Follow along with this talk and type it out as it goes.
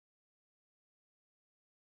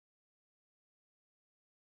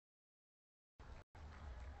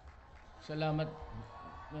Salamat,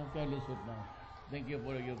 Kelly Sutna. Thank you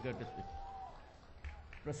for your courtesy.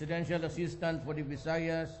 Presidential Assistant for the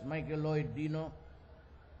Visayas, Michael Lloyd Dino.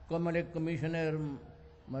 Comelec Commissioner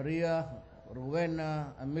Maria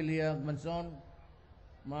Rowena Amelia Manson.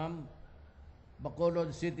 Ma'am.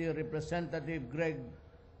 Bacolod City Representative Greg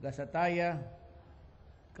Gasataya.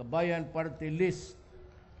 Kabayan Party List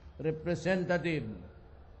Representative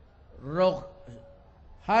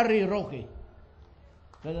Harry Roque.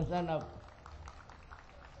 Kaya sana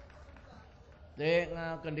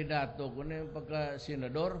nga kandidato ko na yung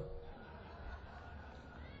pagka-senador.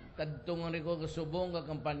 Kadtong nga ko kasubong ka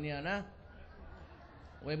kampanya na.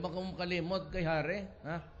 Huwag ba kong kalimot kay Harry?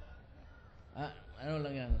 Ha? Ano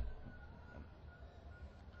lang yan?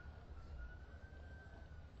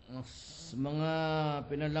 Mga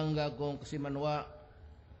pinalangga kong kasimanwa,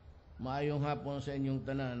 maayong hapon sa inyong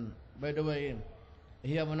tanan. By the way, I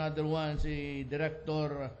have another one, si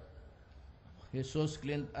Director Jesus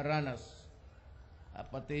Clint Aranas.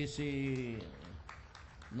 Pati si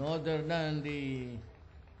no other than the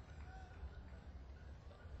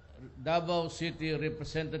Davao City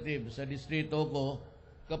Representative sa distrito ko,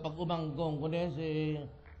 kapag umanggong ko din si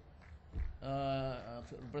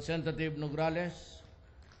Representative Nograles,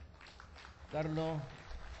 Carlo,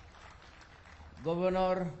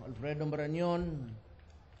 Governor Alfredo Marañon,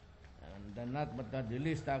 and not but not the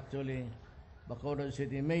least actually, Bacolod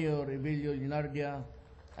City Mayor Evilio Linardia,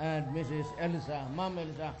 and Mrs. Elsa, Ma'am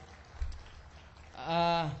Elsa.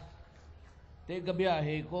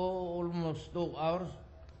 Gabiyahe ko almost 2 hours.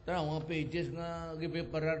 Tara, mga pages nga gibi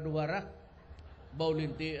para duwara.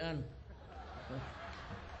 Baulintian.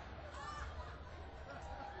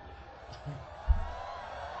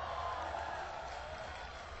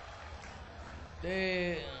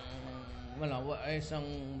 Wala, ay isang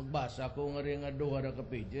magbasa ko nga rin nga duwara ka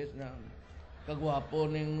pages na kagwapo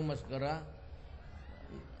ning MassKara.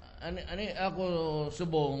 Ani ako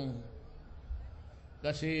subong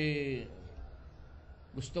kasi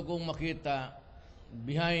gusto kong makita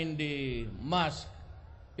behind the mask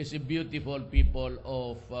is a beautiful people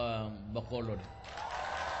of Bacolod.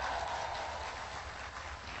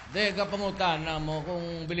 Kapangutana mo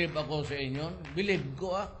kung believe ako sa inyo. Believe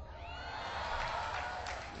ko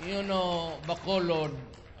You know, Bacolod,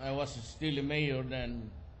 I was still a mayor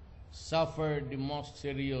then, suffered the most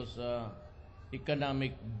serious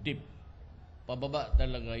economic dip. Pababa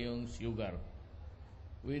talaga yung sugar.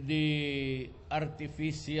 With the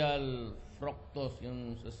artificial fructose,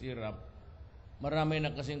 yung sa syrup, marami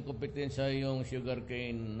na kasing kompetensya yung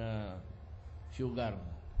sugarcane sugar.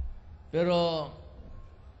 Pero,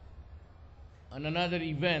 on another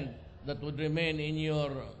event that would remain in your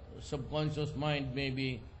subconscious mind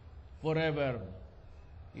maybe forever,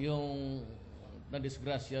 yung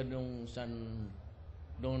na-disgrasya nung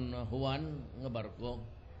Don Juan nga barko,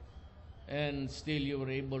 and still you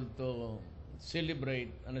were able to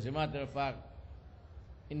celebrate, and as a matter of fact,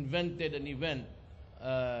 invented an event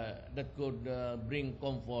that could bring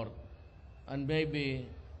comfort and maybe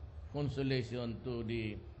consolation to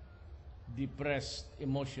the depressed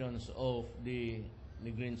emotions of the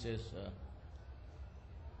Negrinses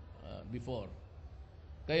before.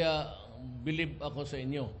 Kaya believe ako sa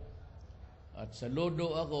inyo. At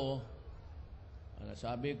saludo ako,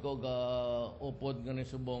 sabi ko, upod nga ni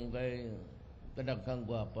subong kay kadagkang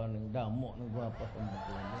gwapa ng damo, ng gwapa ng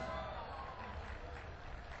Bacolod.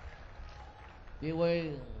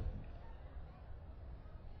 Iway,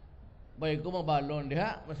 bay ko mabalon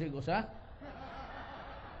diha, masigos ha?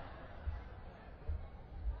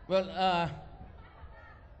 Well,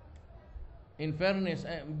 in fairness,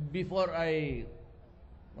 before I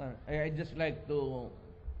just like to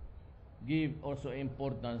give also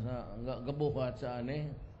importance na gabuhat sa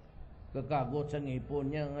kakagot sa ngipon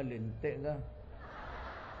niya nga linte ka.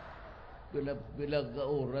 Bilag ka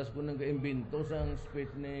oras ko nang ga-imbento sa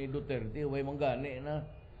speech ni Duterte, way manggani na.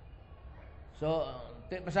 So,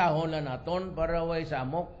 pasahon na naton para way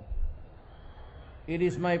samok. It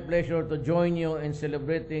is my pleasure to join you in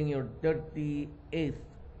celebrating your 38th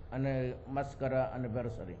MassKara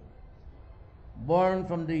anniversary. Born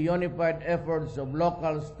from the unified efforts of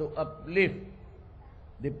locals to uplift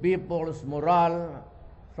the people's morale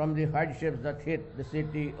from the hardships that hit the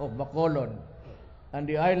city of Bacolod and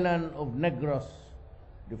the island of Negros,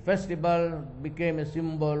 the festival became a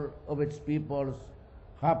symbol of its people's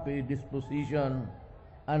happy disposition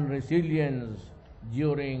and resilience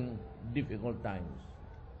during difficult times.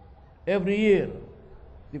 Every year,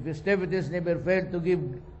 the festivities never failed to give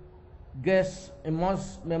guests a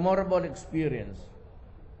most memorable experience.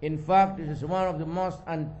 In fact, this is one of the most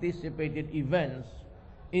anticipated events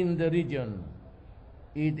in the region.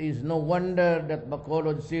 It is no wonder that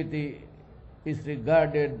Bacolod City is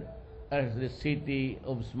regarded as the city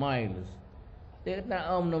of smiles.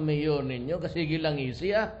 Naam na mayor ninyo, kasi gilang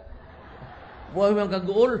siya. Buhay mang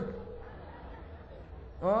kaguol.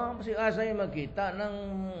 Kasi asa yung makita ng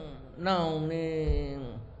naong ni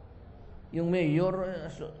yung mayor,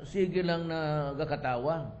 sige lang na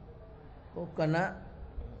gakatawa. O kana,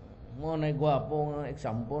 mo na gwapo ng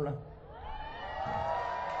example.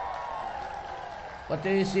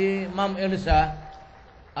 Pati si Ma'am Elsa,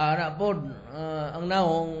 anak po, ang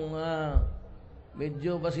naong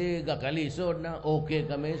medyo kasi gakalisod na okay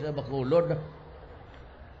kami sa Bacolod.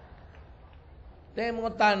 Te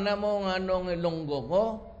mga tana mo nga nung ilonggo ko,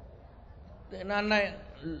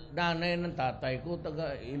 nanay ng tatay ko,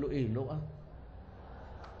 taga Iloilo.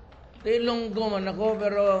 Te ilonggo man ako,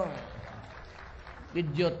 pero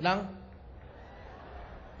idiot lang.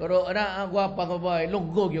 Pero gwapa ko ba,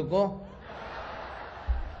 ilonggo yun ko.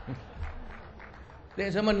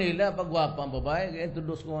 Te sa Manila, pag gwapa ang babae,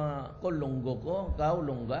 introduce ko nga, ko longgo ko, kao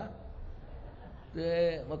longga.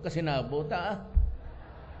 Te magkasinabo ta.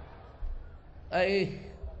 I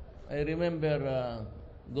remember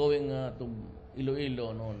going to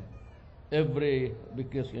Iloilo noon. Every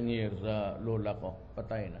vacation year sa lola ko,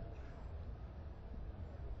 patay na.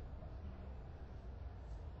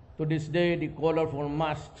 To this day, the colorful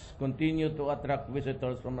masks continue to attract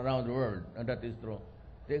visitors from around the world, and that is true.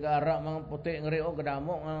 Tigara mga puti ng reo,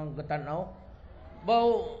 kadamo ang katanaw.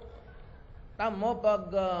 Baw, tamo pag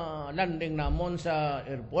landing namon sa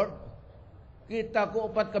airport, kita ko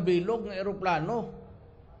 4 kabilog ng aeroplano.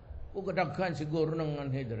 Kung kadaghan siguro ng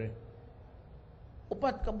anhidre. 4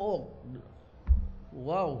 kabuok.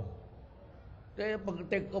 Wow. Kaya pag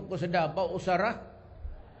take off ko sa Davao, usara.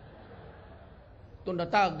 Ito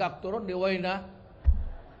natagak to ron, diway na.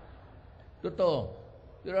 Totoo.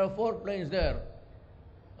 There are 4 planes there.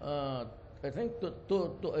 I think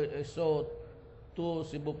two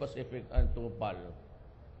Cebu Pacific and 2 PAL.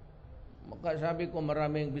 Sabi ko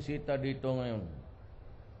maraming bisita dito ngayon.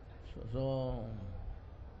 So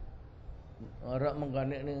ara man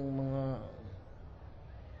gani ning mga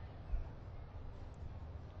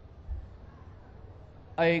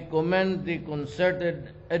I commend the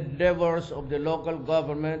concerted endeavors of the local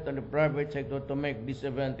government and the private sector to make this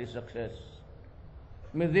event a success.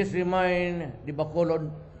 May this remind the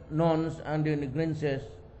Bacolod Nons and the Negrenses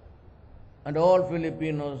and all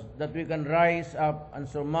Filipinos that we can rise up and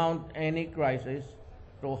surmount any crisis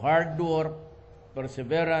through hard work,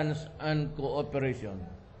 perseverance, and cooperation.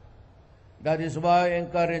 That is why I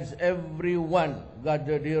encourage everyone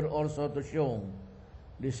gathered here also to show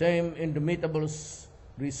the same indomitable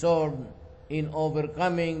resolve in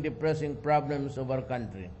overcoming the pressing problems of our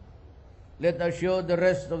country. Let us show the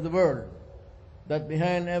rest of the world that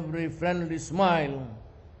behind every friendly smile,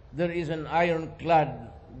 there is an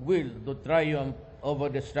ironclad will to triumph over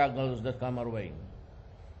the struggles that come our way.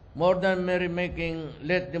 More than merrymaking,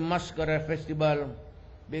 let the MassKara festival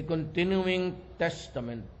be a continuing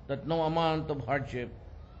testament that no amount of hardship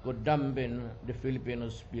could dampen the Filipino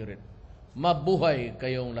spirit. Mabuhay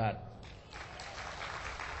kayong lahat.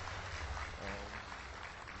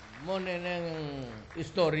 Muna ng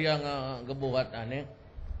istorya nga gabuhat, ane.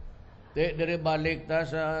 Dire balik ta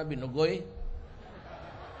sa Binugoy.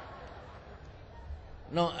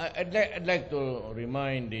 No, I'd like to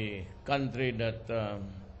remind the country that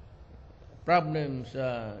problems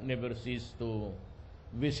never cease to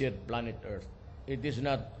visit planet Earth. It is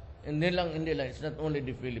not, it's not only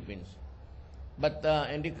the Philippines. But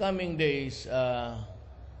in the coming days,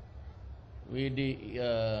 with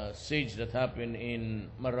the siege that happened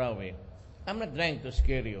in Marawi, I'm not trying to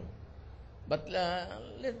scare you, but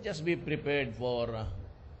let's just be prepared for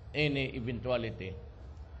any eventuality.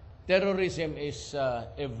 Terrorism is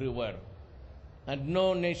everywhere, and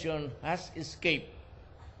no nation has escaped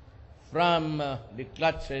from the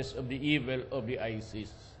clutches of the evil of the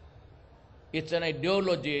ISIS. It's an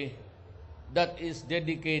ideology that is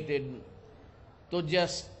dedicated to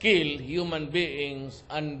just kill human beings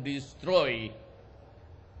and destroy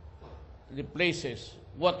the places,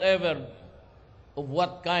 whatever, of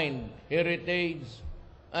what kind, heritage,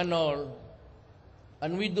 and all.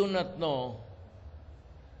 And we do not know.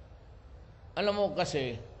 Alam mo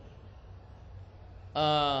kasi,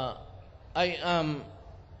 I am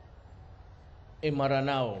a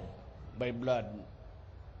Maranao by blood.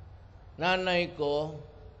 Nanay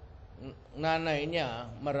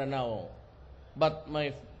niya, Maranao. But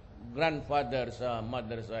my grandfather sa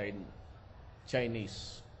mother side,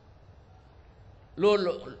 Chinese.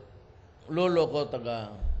 Lolo ko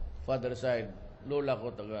taga father side, lola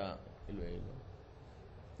ko taga Iloilo.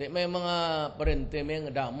 May mga parente, may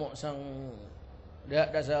nga damo sang da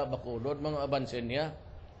sa Bacolod, mga abansenya.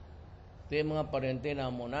 Mga parente na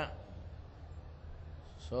mo na.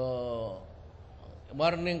 So,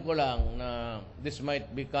 warning ko lang na this might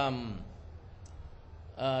become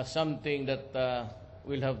something that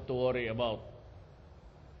we'll have to worry about.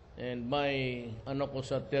 And my ano ko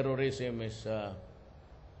sa terrorism is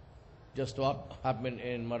just what happened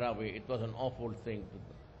in Marawi. It was an awful thing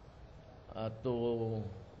to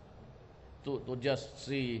just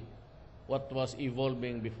see what was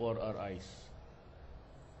evolving before our eyes.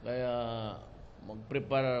 Kaya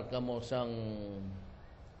mag-prepare ka mo sang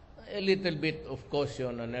a little bit of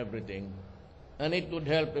caution and everything. And it would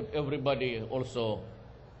help if everybody also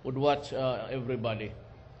would watch everybody.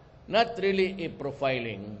 Not really a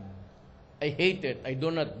profiling. I hate it. I do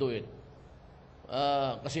not do it.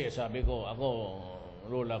 Kasi sabi ko, ako,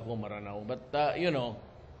 lola ko Maranao. But,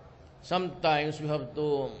 sometimes we have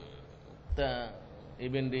to,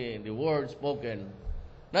 even the words spoken,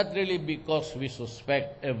 not really because we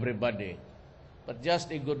suspect everybody, but just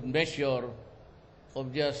a good measure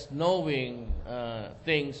of just knowing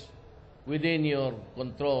things within your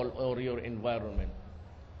control or your environment.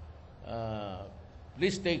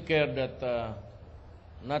 Please take care that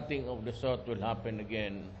nothing of the sort will happen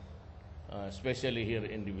again, especially here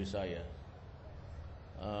in the Visayas.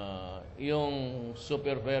 Yung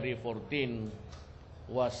Super Ferry 14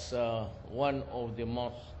 was one of the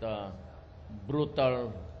most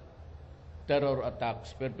brutal terror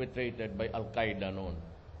attacks perpetrated by Al-Qaeda noon.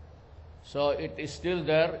 So it is still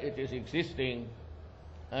there, it is existing,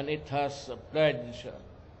 and it has pledged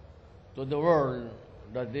to the world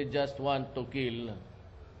that they just want to kill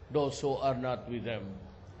those who are not with them.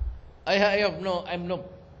 I'm no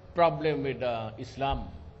problem with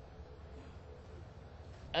Islam.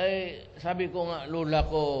 Sabi ko nga, lula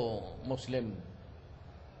ko Muslim.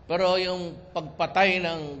 Pero yung pagpatay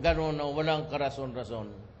ng gano'n na walang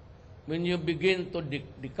karason-rason, when you begin to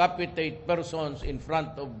decapitate persons in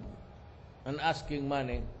front of and asking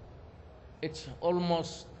money, it's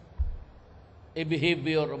almost a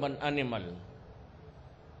behavior of an animal.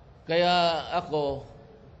 Kaya ako,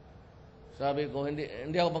 sabi ko,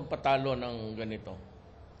 hindi ako magpatalo ng ganito.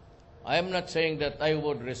 I am not saying that I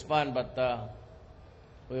would respond, but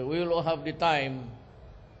we will have the time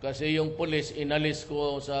kasi yung police inalis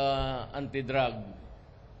ko sa anti-drug.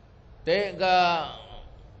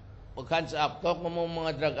 Pag hands up, talk mo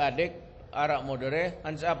mga drug addict, ara mo dere,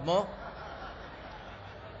 hands up mo.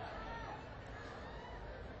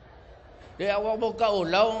 Awak mo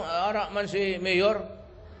kaulaw, ara man si Mayor.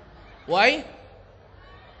 Why?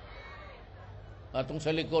 Atong sa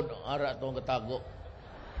likod, ara itong katago.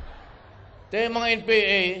 Mga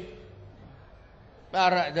NPA,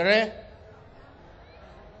 ara dere.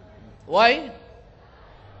 Why?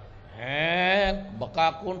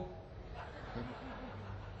 Bakakon.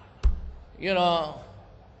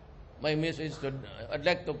 My message I'd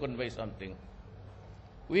like to convey something.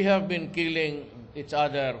 We have been killing each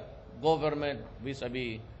other, government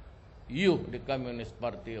vis-a-vis you, the Communist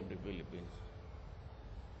Party of the Philippines.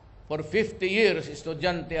 For 50 years,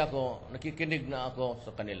 estudyante ako, nakikinig na ako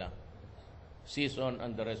sa kanila. Season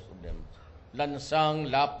and the rest of them.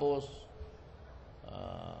 Lansang, Lapos,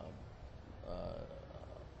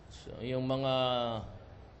 yung mga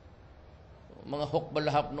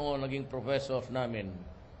hukbalahap noon naging professors namin.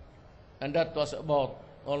 And that was about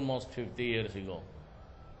almost 50 years ago.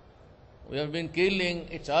 We have been killing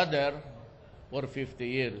each other for 50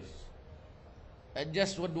 years. I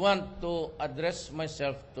just would want to address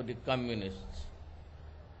myself to the communists.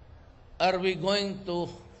 Are we going to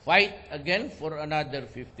fight again for another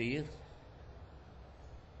 50 years?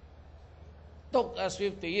 Took us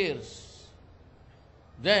 50 years.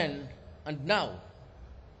 Then and now.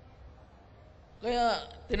 Kaya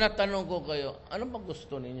tinatanong ko kayo, ano ba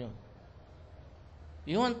gusto ninyo?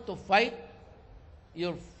 You want to fight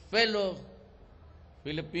your fellow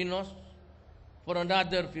Filipinos for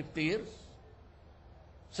another 50 years?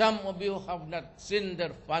 Some of you have not seen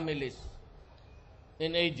their families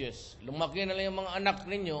in ages. Lumaki na lang yung mga anak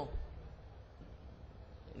ninyo,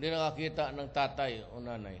 hindi nakakita ng tatay o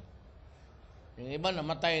nanay. Yung iba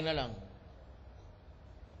namatay na lang.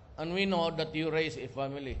 And we know that you raise a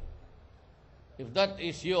family. If that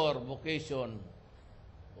is your vocation,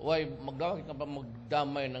 why magdamay ka pa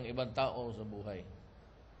magdamay ng ibang tao sa buhay?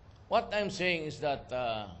 What I'm saying is that,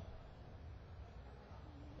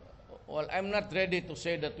 I'm not ready to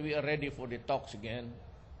say that we are ready for the talks again,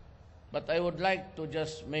 but I would like to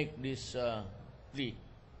just make this plea.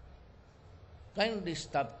 Kindly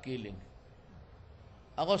stop killing.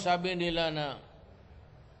 Ako sabi nila na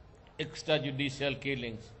extrajudicial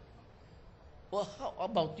killings. Well, how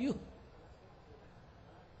about you?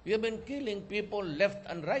 You've been killing people left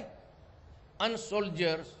and right, and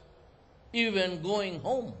soldiers even going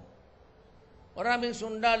home. Maraming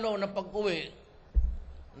sundalo na pag-uwi,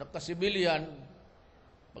 nagka-civilian,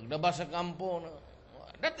 paglabas sa kampo,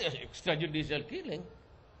 that is extrajudicial killing.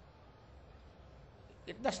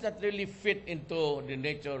 It does not really fit into the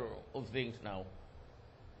nature of things now.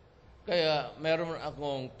 Kaya meron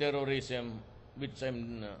akong terrorism which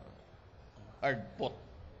I'm hard put.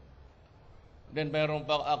 Then meron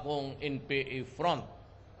pa akong NPA front.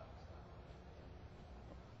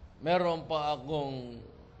 Meron pa akong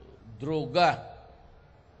droga.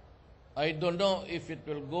 I don't know if it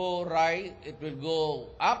will go right, it will go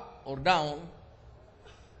up or down,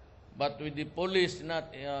 but with the police not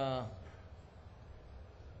a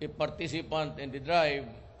participant in the drive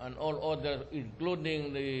and all others,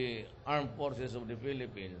 including the armed forces of the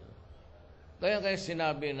Philippines. Kaya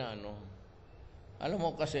sinabi na alam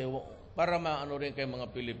mo kasi, para maano rin kay mga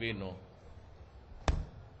Pilipino,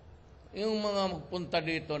 yung mga magpunta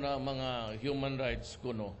dito na mga human rights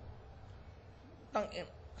kuno,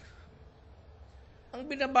 ang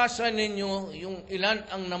binabasa ninyo, yung ilan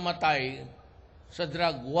ang namatay sa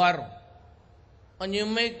drug war, and you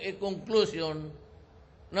make a conclusion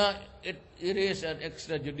na it is an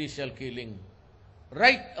extrajudicial killing.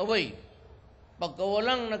 Right away, pagka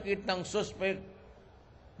walang nakitang suspect,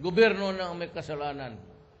 gobyerno na ang may kasalanan.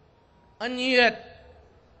 And yet,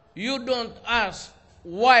 you don't ask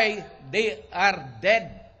why they are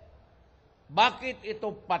dead. Bakit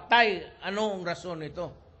ito patay? Ano ang rason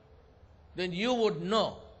ito? Then you would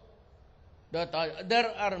know that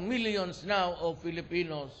there are millions now of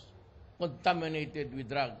Filipinos contaminated with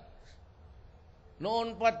drugs.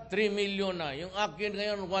 Noon pa 3 million na. Yung akin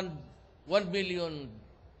ngayon 1 million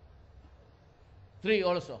 3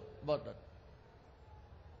 also about that.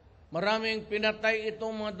 Maraming pinatay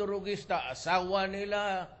itong mga durugista. Asawa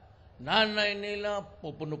nila, nanay nila,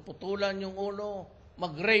 pupunuputulan yung ulo,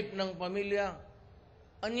 mag-rape ng pamilya.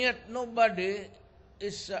 And yet nobody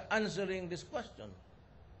is answering this question.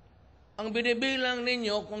 Ang binibilang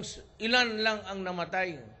ninyo kung ilan lang ang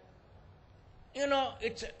namatay. You know,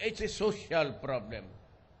 it's a social problem.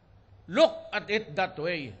 Look at it that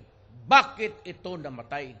way. Bakit ito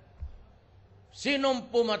namatay? Sinong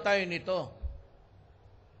pumatay nito?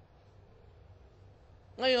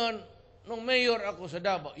 Ngayon, nung mayor ako sa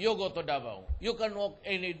Davao, you go to Davao, you can walk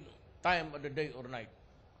any time of the day or night.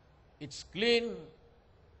 It's clean.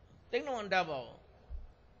 Tingnan mo ang Davao.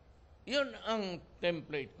 Yun ang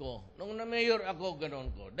template ko. Nung na-mayor ako,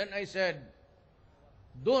 ganon ko. Then I said,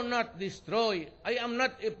 do not destroy. I am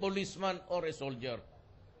not a policeman or a soldier.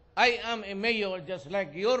 I am a mayor just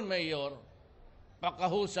like your mayor,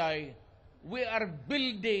 pakahusay. We are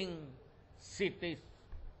building cities.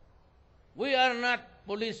 We are not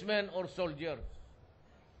policemen or soldiers.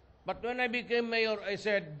 But when I became mayor, I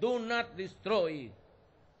said, do not destroy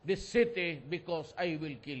the city because I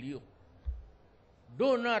will kill you.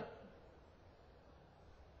 Do not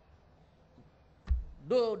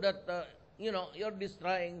do that, you're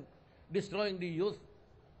destroying the youth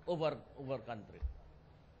of our country.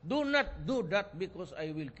 Do not do that because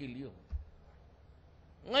I will kill you.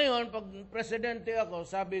 Ngayon, pag presidente ako,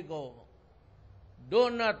 sabi ko, do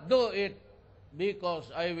not do it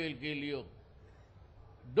because I will kill you.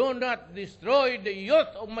 Do not destroy the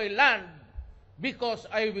youth of my land because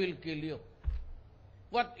I will kill you.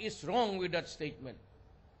 What is wrong with that statement?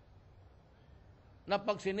 Na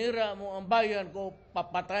pag sinira mo ang bayan ko,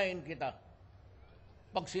 papatayin kita.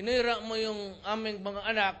 Pag sinira mo yung aming mga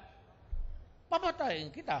anak,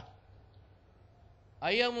 papatayin kita.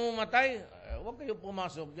 Ayaw mo matay, huwag kayo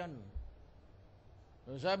pumasok dyan.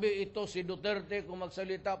 Sabi ito si Duterte kung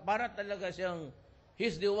magsalita, para talaga siyang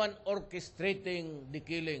he's the one orchestrating the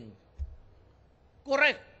killing.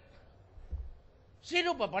 Correct.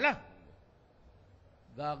 Sino pa pala?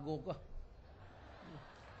 Gago ka.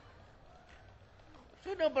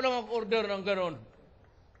 Sino pala mag-order ng ganon?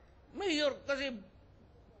 Mayor, kasi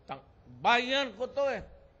bayan ko to eh.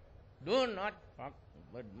 Do not fuck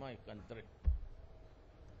with my country.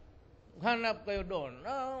 Hanap kayo doon.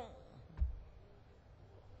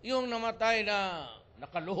 Yung namatay na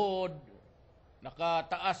nakaluhod,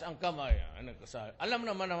 nakataas ang kamay, alam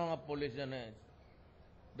naman ng mga polis yan eh.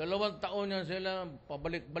 2 taon yan sila,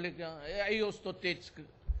 pabalik-balik yan. I used to teach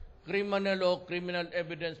criminal law, criminal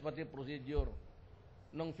evidence, pati procedure.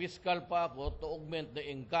 Nung fiscal pa ako, to augment the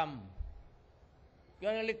income.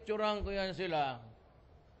 Kaya nalecturean ko yan sila.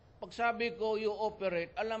 Pag sabi ko, you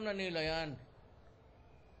operate, alam na nila yan.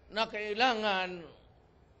 Na kailangan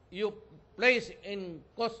you place in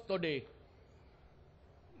custody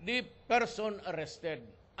the person arrested.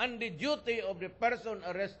 And the duty of the person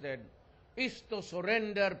arrested is to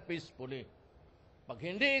surrender peacefully. Pag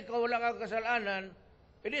hindi ikaw wala kang kasalanan,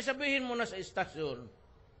 edi sabihin mo na sa istasyon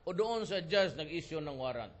o doon sa judge nag-issue ng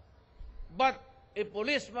warrant. But a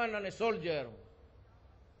policeman and a soldier,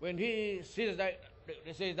 when he says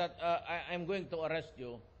that I'm going to arrest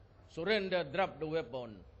you, surrender, drop the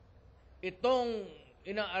weapon, itong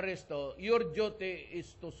inaaresto, your duty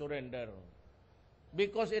is to surrender.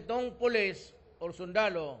 Because itong police or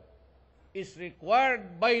sundalo is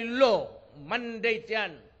required by law, mandate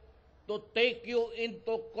yan, to take you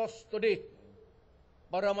into custody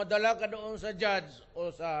para madala ka doon sa judge o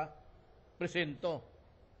sa presinto.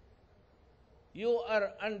 You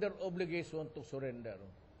are under obligation to surrender.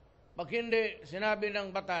 Pag hindi sinabi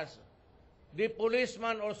ng batas, the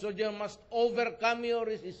policeman or soldier must overcome your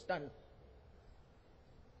resistance.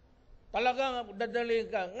 Talagang dadali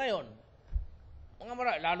ka. Ngayon,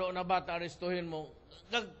 mga lalo na bata, arestuhin mo,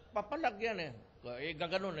 papalag yan eh.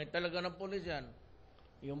 Gaganon eh, talaga ng pulis yan.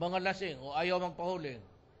 Yung mga lasing o ayaw magpahuli,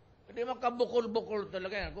 hindi makabukol-bukol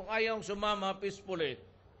talaga yan. Kung ayaw sumama peacefully,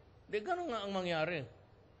 di ganun nga ang mangyari.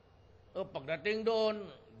 O pagdating doon,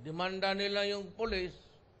 demanda nila yung pulis,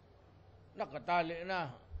 nakatali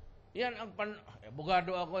na. Yan ang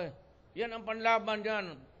abogado ako eh. Yan ang panlaban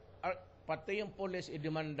dyan. Pati yung pulis,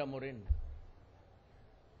 idemanda mo rin.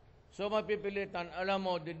 So mapipilitan, alam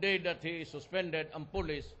mo, the day that he is suspended, ang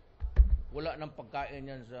pulis, wala ng pagkain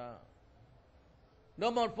yan sa... No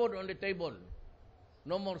more food on the table.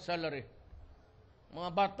 No more salary. Mga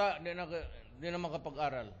bata, di na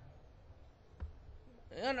makapag-aral.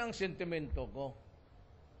 Yan ang sentimento ko.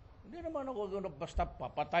 Hindi naman ako basta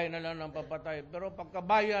papatay na lang ng papatay. Pero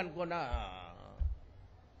pagkabayan ko na,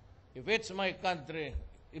 if it's my country,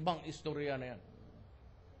 ibang istorya na yan.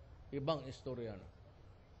 Ibang istorya na.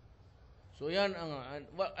 So yan ang,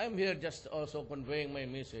 I'm here just also conveying my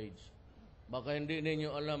message. Baka hindi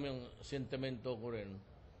ninyo alam yung sentimento ko rin.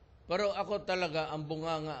 Pero ako talaga, ang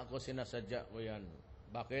bunganga ako, sinasadya ko yan.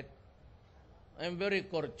 Bakit? I'm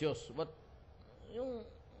very courteous. But yung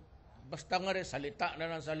basta nga rin, salita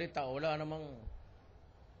na ng salita, wala namang,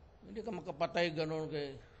 hindi ka makapatay ganun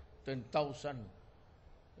kay 10,000.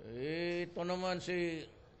 Ito naman si,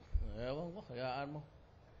 ewan ko, hayaan mo.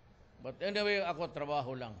 But anyway, ako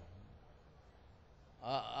trabaho lang.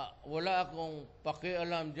 Wala akong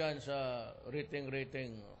pakialam dyan sa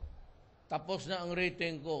rating. Tapos na ang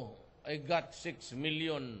rating ko. I got 6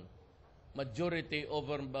 million majority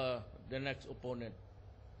over the next opponent.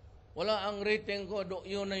 Wala ang rating ko.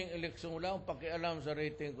 Yun na yung eleksyon. Wala akong pakialam sa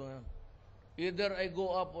rating ko. Either I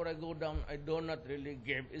go up or I go down. I do not really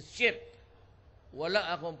give a shit. Wala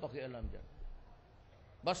akong pakialam dyan.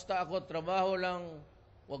 Basta ako trabaho lang.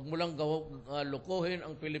 Huwag mo lang lukuhin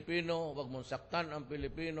ang Pilipino, huwag mong saktan ang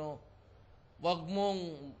Pilipino, huwag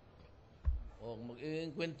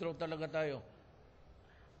mag-iinkwentro talaga tayo.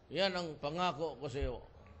 Yan ang pangako ko sa iyo.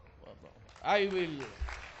 I will.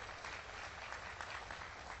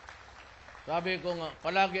 Sabi ko nga,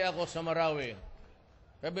 palagi ako sa Marawi.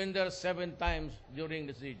 I've been there 7 times during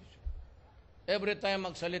the siege. Every time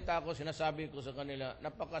magsalita ako, sinasabi ko sa kanila,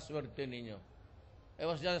 napakaswerte ninyo. I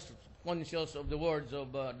was just conscious of the words of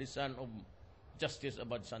the son of Justice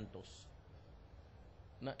Abad Santos.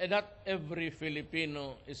 Not every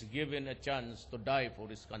Filipino is given a chance to die for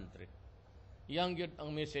his country. Yang yun ang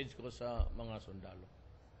message ko sa mga sundalo.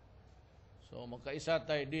 So magkaisa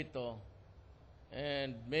tayo dito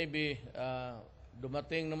and maybe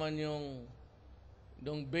dumating naman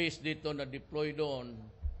yung base dito na deploy doon.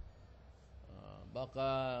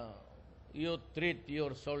 Baka you treat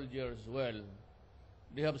your soldiers well.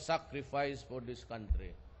 They have sacrificed for this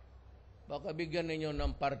country. Baka bigyan ninyo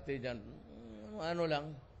ng parte dyan. Ano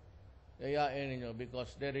lang, yayain ninyo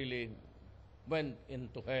because they really went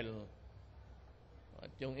into hell.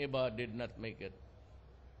 At yung iba did not make it.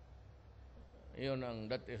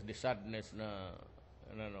 That is the sadness na,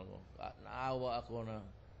 naawa ako na.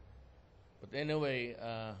 But anyway,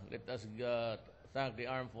 let us thank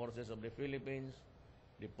the armed forces of the Philippines,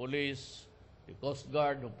 the police, the Coast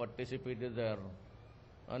Guard who participated there,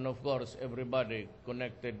 and of course, everybody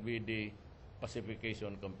connected with the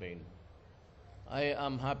pacification campaign. I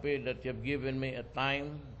am happy that you have given me a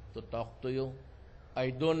time to talk to you. I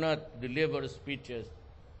do not deliver speeches.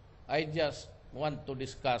 I just want to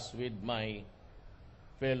discuss with my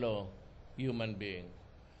fellow human being.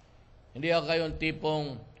 Hindi ako kayong tipong,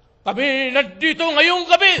 kami nandito ngayong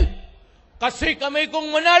gabi kasi kami kung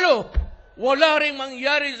manalo, wala ring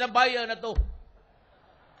mangyari sa bayan na to.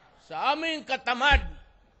 Sa aming katamad,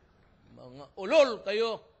 mga ulol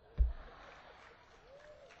kayo,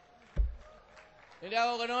 Hindi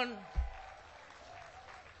ako ganun.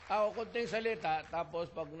 Ako kunting salita,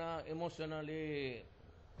 tapos pag na emotionally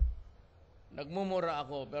nagmumura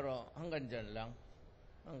ako, pero hanggang dyan lang.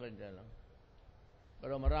 Hanggang dyan lang.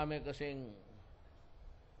 Pero marami kasing,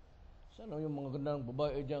 sana yung mga gandang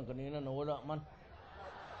babae dyan kanina nawala man.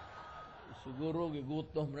 Siguro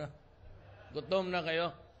gigutom na. Gutom na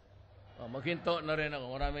kayo. Maghinto na rin ako.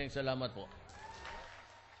 Maraming salamat po.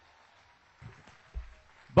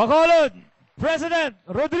 Bacolod, President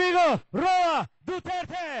Rodrigo Roa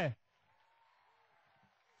Duterte.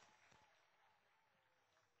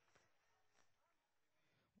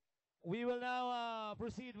 We will now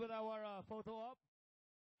proceed with our photo op.